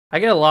I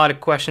get a lot of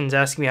questions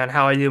asking me on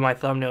how I do my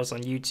thumbnails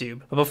on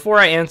YouTube, but before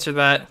I answer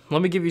that,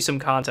 let me give you some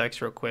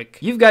context real quick.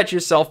 You've got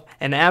yourself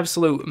an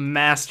absolute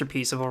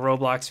masterpiece of a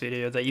Roblox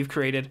video that you've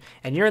created,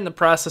 and you're in the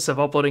process of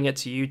uploading it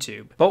to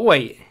YouTube. But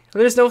wait,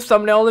 there's no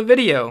thumbnail in the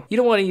video. You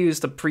don't want to use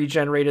the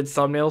pre-generated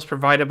thumbnails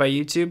provided by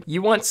YouTube.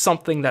 You want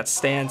something that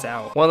stands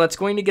out, one that's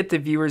going to get the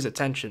viewer's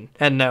attention.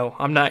 And no,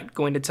 I'm not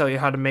going to tell you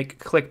how to make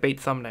clickbait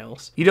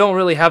thumbnails. You don't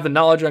really have the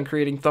knowledge on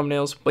creating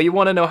thumbnails, but you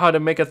want to know how to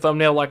make a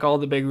thumbnail like all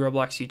the big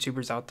Roblox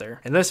YouTubers out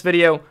there. In this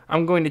video,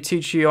 I'm going to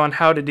teach you on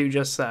how to do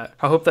just that.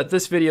 I hope that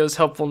this video is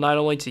helpful not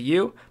only to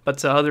you, but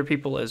to other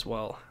people as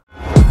well.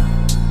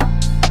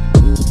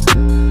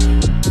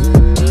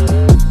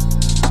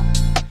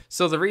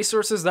 So the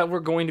resources that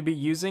we're going to be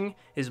using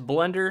is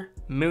Blender,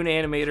 Moon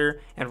Animator,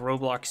 and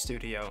Roblox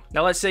Studio.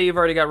 Now let's say you've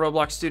already got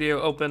Roblox Studio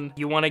open,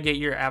 you want to get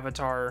your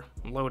avatar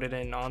loaded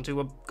in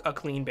onto a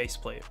clean base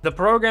plate. The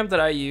program that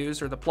I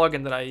use, or the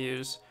plugin that I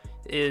use,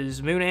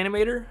 is Moon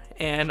Animator,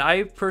 and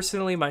I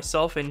personally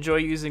myself enjoy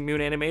using Moon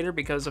Animator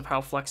because of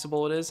how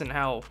flexible it is and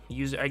how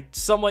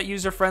somewhat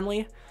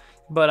user-friendly.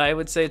 But I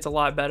would say it's a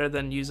lot better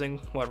than using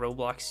what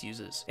Roblox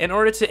uses. In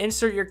order to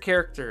insert your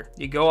character,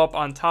 you go up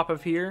on top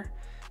of here,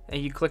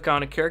 and you click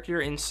on a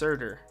character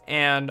inserter,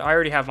 and I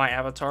already have my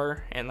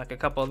avatar and like a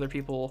couple other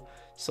people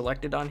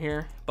selected on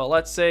here, but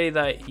let's say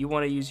that you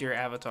want to use your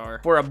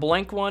avatar. For a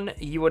blank one,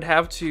 you would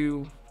have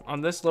to,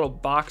 on this little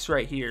box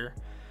right here,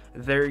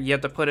 you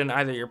have to put in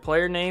either your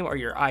player name or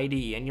your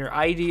ID, and your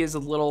ID is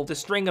the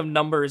string of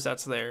numbers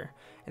that's there.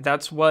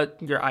 That's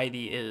what your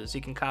ID is. You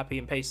can copy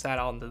and paste that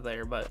onto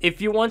there. But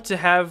if you want to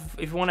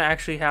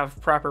actually have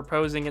proper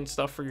posing and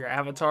stuff for your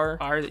avatar,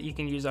 you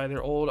can use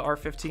either old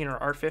R15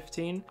 or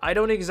R15. I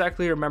don't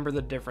exactly remember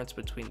the difference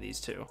between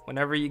these two.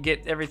 Whenever you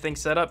get everything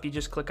set up, you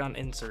just click on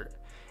insert,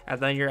 and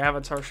then your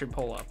avatar should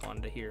pull up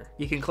onto here.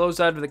 You can close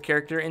out of the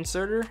character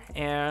inserter,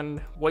 and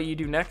what you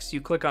do next, you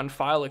click on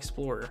File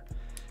Explorer,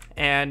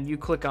 and you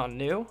click on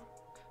New.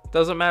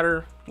 Doesn't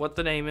matter what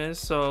the name is,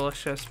 so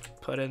let's just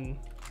put in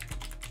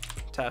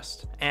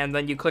test, and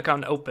then you click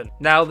on open.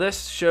 Now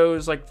this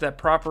shows like the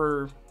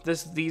proper,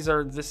 this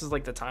is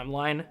like the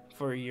timeline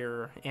for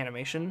your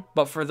animation.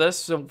 But for this,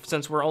 so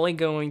since we're only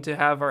going to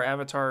have our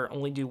avatar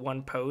only do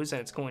one pose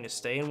and it's going to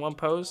stay in one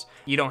pose,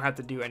 you don't have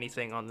to do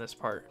anything on this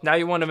part. Now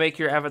you want to make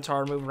your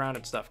avatar move around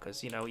and stuff,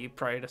 because you know, you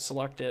try to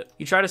select it.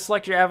 You try to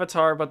select your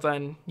avatar, but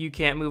then you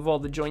can't move all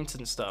the joints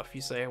and stuff.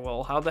 You say,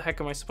 well, how the heck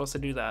am I supposed to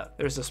do that?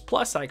 There's this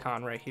plus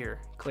icon right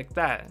here. Click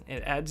that.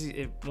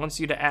 It wants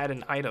you to add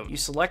an item. You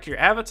select your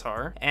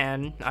avatar,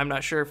 and I'm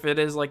not sure if it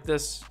is like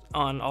this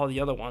on all the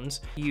other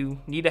ones.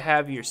 You need to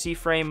have your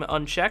C-frame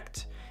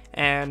unchecked,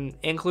 and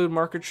include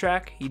marker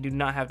track, you do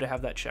not have to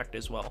have that checked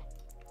as well.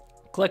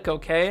 Click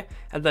OK,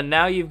 and then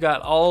now you've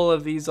got all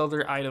of these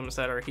other items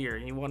that are here,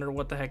 and you wonder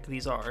what the heck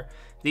these are.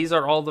 These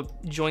are all the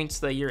joints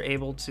that you're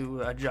able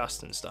to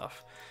adjust and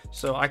stuff.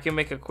 So I can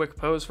make a quick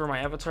pose for my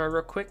avatar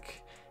real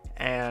quick,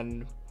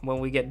 and when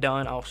we get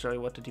done, I'll show you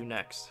what to do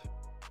next.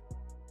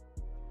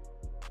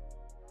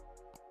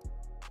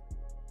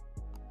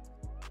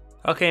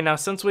 Okay, now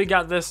since we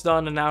got this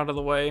done and out of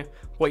the way,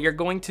 what you're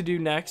going to do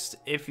next,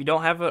 if you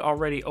don't have it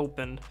already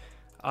opened,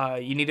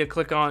 you need to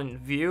click on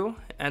View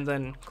and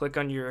then click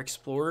on your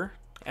Explorer,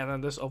 and then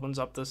this opens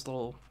up this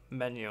little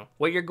menu.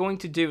 What you're going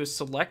to do is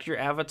select your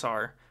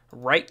avatar,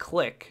 right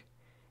click,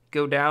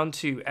 go down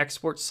to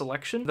Export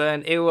Selection,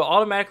 then it will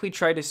automatically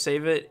try to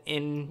save it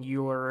in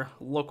your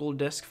local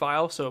disk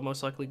file, so it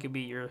most likely could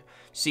be your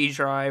C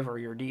drive or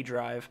your D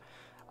drive.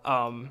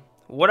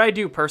 What I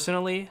do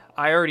personally,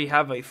 I already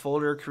have a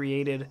folder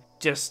created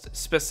just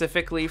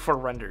specifically for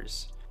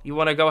renders. You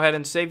want to go ahead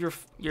and save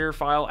your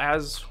file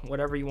as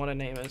whatever you want to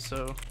name it.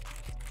 So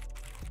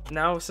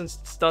now since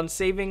it's done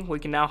saving, we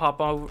can now hop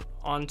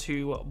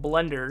onto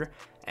Blender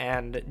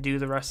and do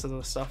the rest of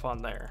the stuff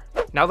on there.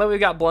 Now that we've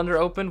got Blender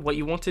open, what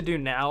you want to do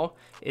now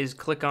is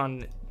click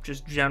on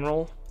just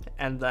General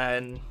and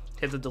then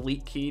hit the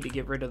delete key to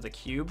get rid of the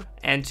cube.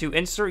 And to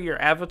insert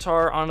your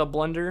avatar on a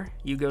Blender,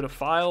 you go to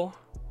File,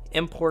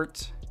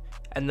 Import,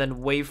 and then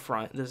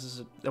Wavefront.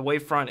 The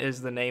Wavefront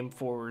is the name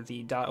for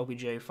the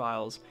 .obj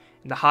files.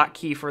 And the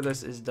hotkey for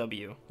this is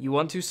W. You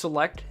want to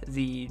select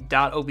the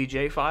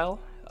 .obj file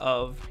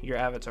of your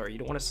avatar. You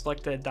don't want to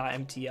select the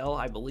 .mtl.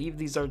 I believe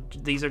these are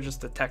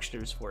just the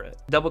textures for it.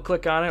 Double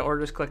click on it, or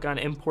just click on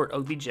Import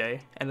OBJ,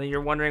 and then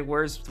you're wondering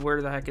where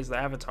the heck is the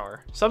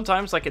avatar.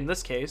 Sometimes, like in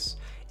this case,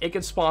 it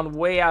can spawn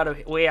way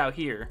out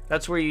here.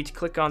 That's where you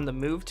click on the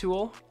move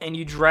tool and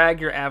you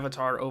drag your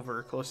avatar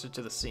over closer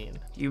to the scene.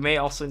 You may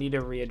also need to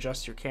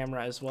readjust your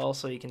camera as well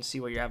so you can see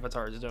what your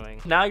avatar is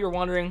doing. Now you're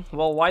wondering,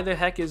 well, why the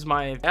heck is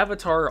my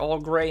avatar all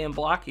gray and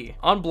blocky?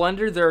 On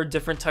Blender, there are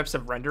different types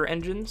of render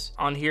engines.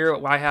 On here,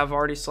 what I have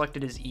already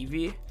selected is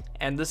Eevee,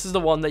 and this is the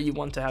one that you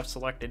want to have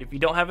selected. If you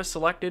don't have it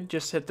selected,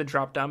 just hit the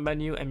drop down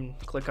menu and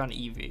click on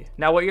Eevee.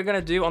 Now what you're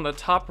gonna do, on the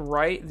top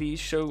right,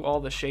 these show all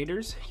the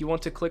shaders. You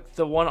want to click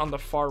the one on the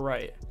far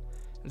right,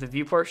 the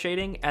viewport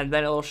shading, and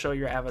then it'll show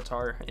your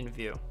avatar in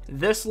view.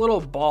 This little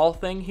ball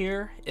thing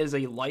here is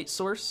a light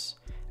source,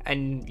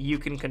 and you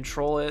can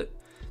control it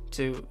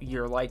to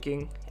your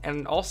liking.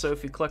 And also,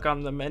 if you click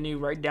on the menu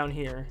right down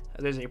here,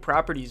 there's a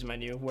properties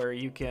menu where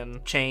you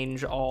can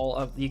change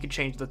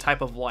the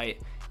type of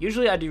light.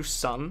 Usually I do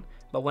sun,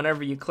 but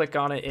whenever you click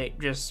on it, it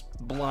just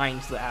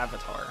blinds the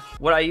avatar.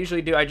 What I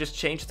usually do, I just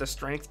change the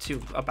strength to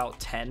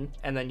about 10,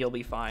 and then you'll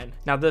be fine.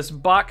 Now this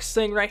box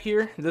thing right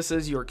here, this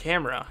is your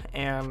camera,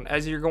 and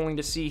as you're going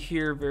to see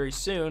here very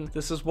soon,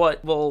 this is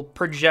what will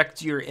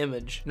project your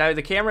image. Now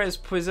the camera is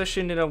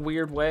positioned in a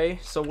weird way,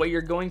 so what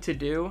you're going to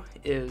do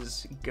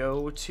is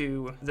go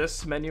to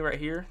this menu right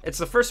here. It's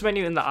the first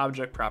menu in the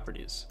object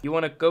properties. You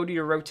want to go to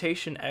your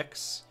rotation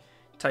X,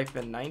 type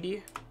in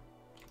 90,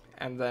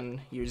 and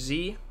then your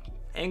Z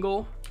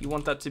angle, you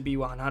want that to be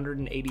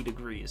 180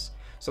 degrees.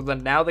 So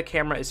then now the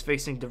camera is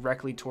facing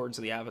directly towards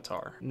the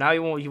avatar. Now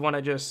you want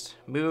to just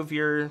move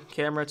your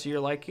camera to your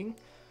liking.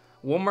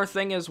 One more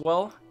thing as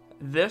well,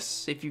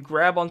 this, if you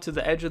grab onto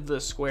the edge of the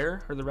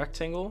square or the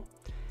rectangle,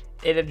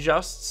 it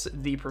adjusts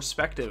the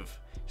perspective.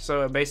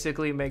 So it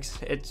basically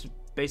it's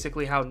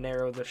basically how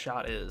narrow the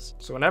shot is.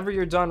 So whenever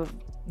you're done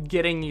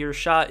getting your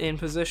shot in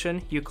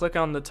position, you click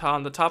on the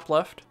top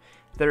left.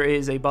 There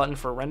is a button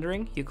for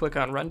rendering. You click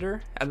on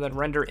render and then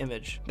render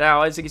image.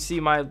 Now, as you can see,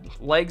 my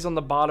legs on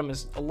the bottom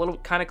is a little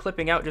kind of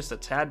clipping out just a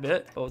tad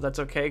bit. Oh, that's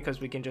okay, because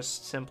we can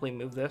just simply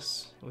move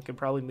this. We can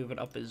probably move it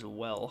up as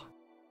well.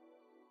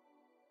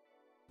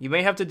 You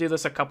may have to do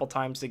this a couple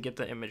times to get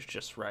the image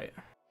just right.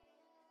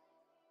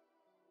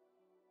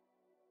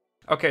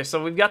 Okay,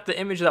 so we've got the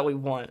image that we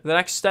want. The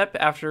next step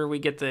after we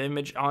get the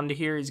image onto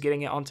here is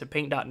getting it onto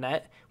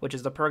paint.net, which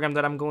is the program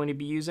that I'm going to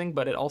be using,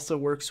 but it also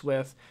works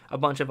with a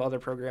bunch of other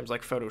programs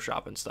like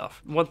Photoshop and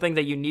stuff. One thing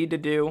that you need to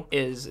do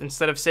is,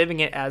 instead of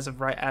saving it as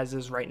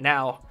is right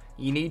now,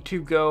 you need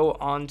to go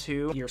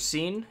onto your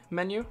scene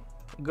menu,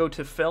 go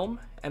to film,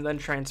 and then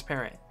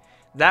transparent.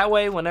 That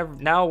way,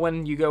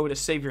 when you go to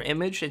save your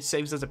image, it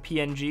saves as a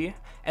PNG,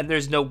 and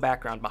there's no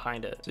background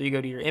behind it. So you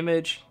go to your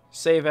image,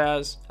 save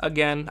as.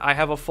 Again, I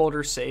have a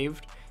folder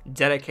saved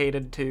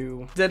dedicated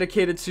to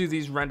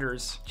these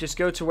renders. Just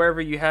go to wherever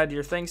you had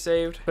your thing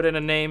saved, put in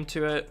a name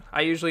to it.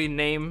 I usually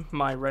name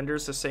my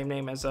renders the same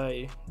name as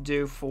I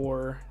do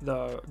for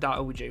the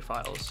 .obj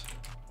files.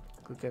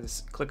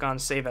 Click on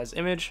save as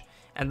image,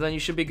 and then you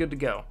should be good to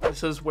go.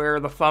 This is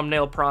where the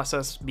thumbnail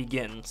process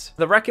begins.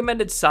 The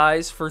recommended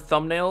size for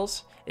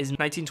thumbnails is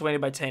 1920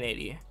 by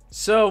 1080.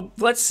 So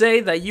let's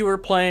say that you were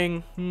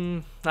playing,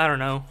 I don't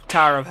know,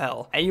 Tower of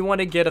Hell, and you want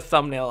to get a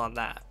thumbnail on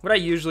that. What I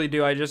usually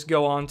do, I just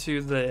go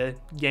onto the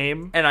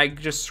game and I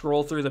just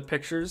scroll through the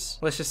pictures.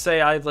 Let's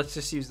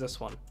just use this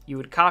one. You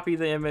would copy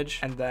the image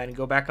and then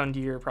go back onto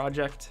your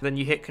project. Then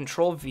you hit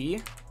Control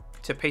V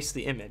to paste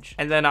the image,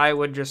 and then I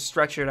would just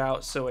stretch it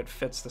out so it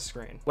fits the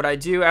screen. What I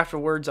do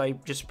afterwards, I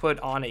just put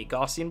on a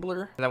Gaussian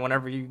blur, and then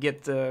whenever you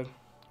get the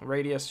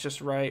radius just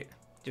right,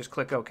 just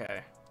click OK.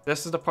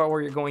 This is the part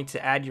where you're going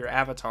to add your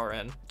avatar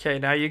in. Okay,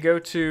 now you go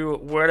to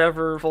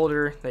whatever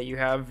folder that you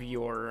have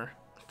your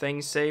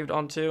things saved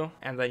onto,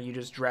 and then you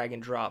just drag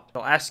and drop.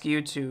 It'll ask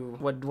you to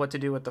what to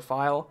do with the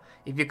file.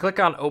 If you click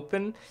on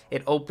open,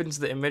 it opens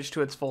the image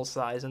to its full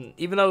size, and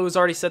even though it was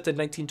already set to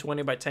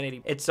 1920 by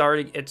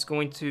 1080, it's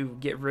going to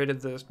get rid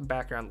of the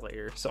background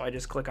layer. So I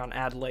just click on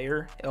add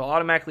layer. It'll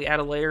automatically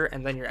add a layer,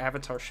 and then your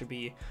avatar should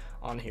be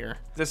on here.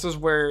 This is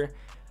where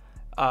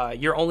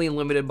you're only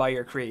limited by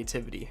your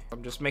creativity.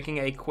 I'm just making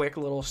a quick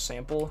little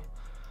sample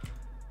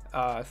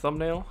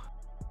thumbnail.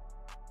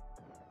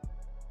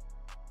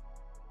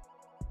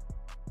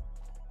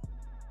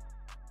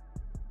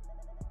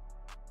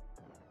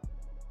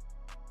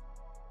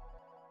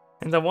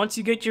 And then once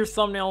you get your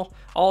thumbnail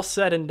all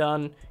set and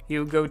done,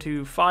 you go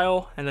to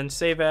File and then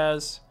Save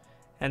As.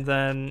 And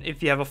then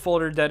if you have a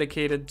folder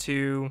dedicated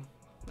to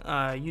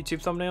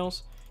YouTube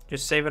thumbnails,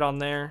 just save it on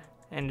there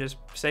and just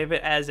save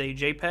it as a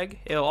JPEG.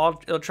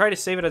 It'll try to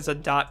save it as a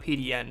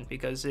 .pdn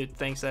because it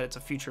thinks that it's a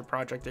future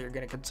project that you're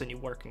going to continue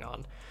working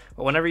on.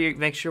 But whenever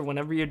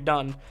you're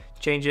done,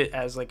 change it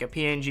as like a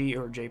PNG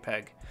or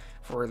JPEG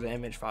for the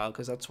image file,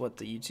 because that's what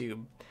the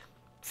YouTube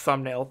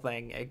thumbnail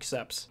thing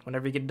accepts.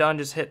 Whenever you get done,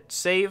 just hit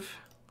save,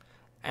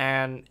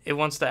 and it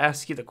wants to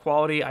ask you the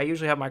quality. I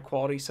usually have my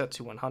quality set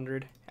to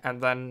 100,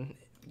 and then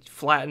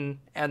flatten,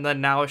 and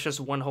then now it's just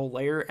one whole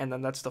layer, and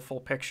then that's the full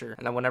picture.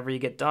 And then whenever you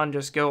get done,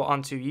 just go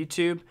onto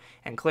YouTube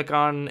and click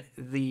on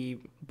the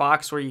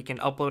box where you can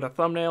upload a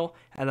thumbnail,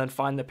 and then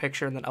find the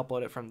picture and then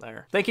upload it from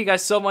there. Thank you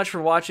guys so much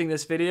for watching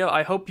this video.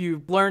 I hope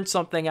you learned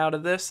something out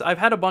of this. I've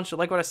had a bunch of,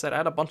 like what I said, I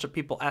had a bunch of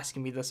people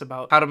asking me this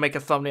about how to make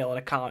a thumbnail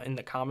in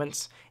the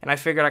comments, and I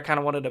figured I kind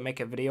of wanted to make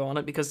a video on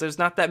it because there's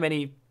not that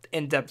many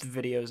in-depth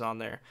videos on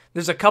there.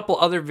 There's a couple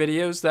other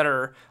videos that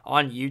are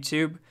on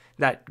YouTube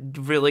that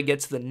really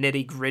gets the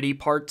nitty-gritty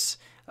parts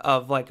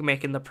of like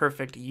making the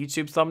perfect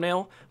YouTube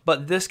thumbnail,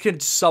 but this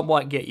could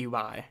somewhat get you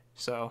by.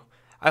 So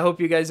I hope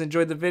you guys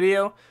enjoyed the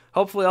video.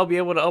 Hopefully I'll be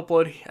able to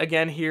upload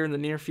again here in the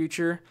near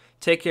future.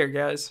 Take care,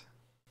 guys.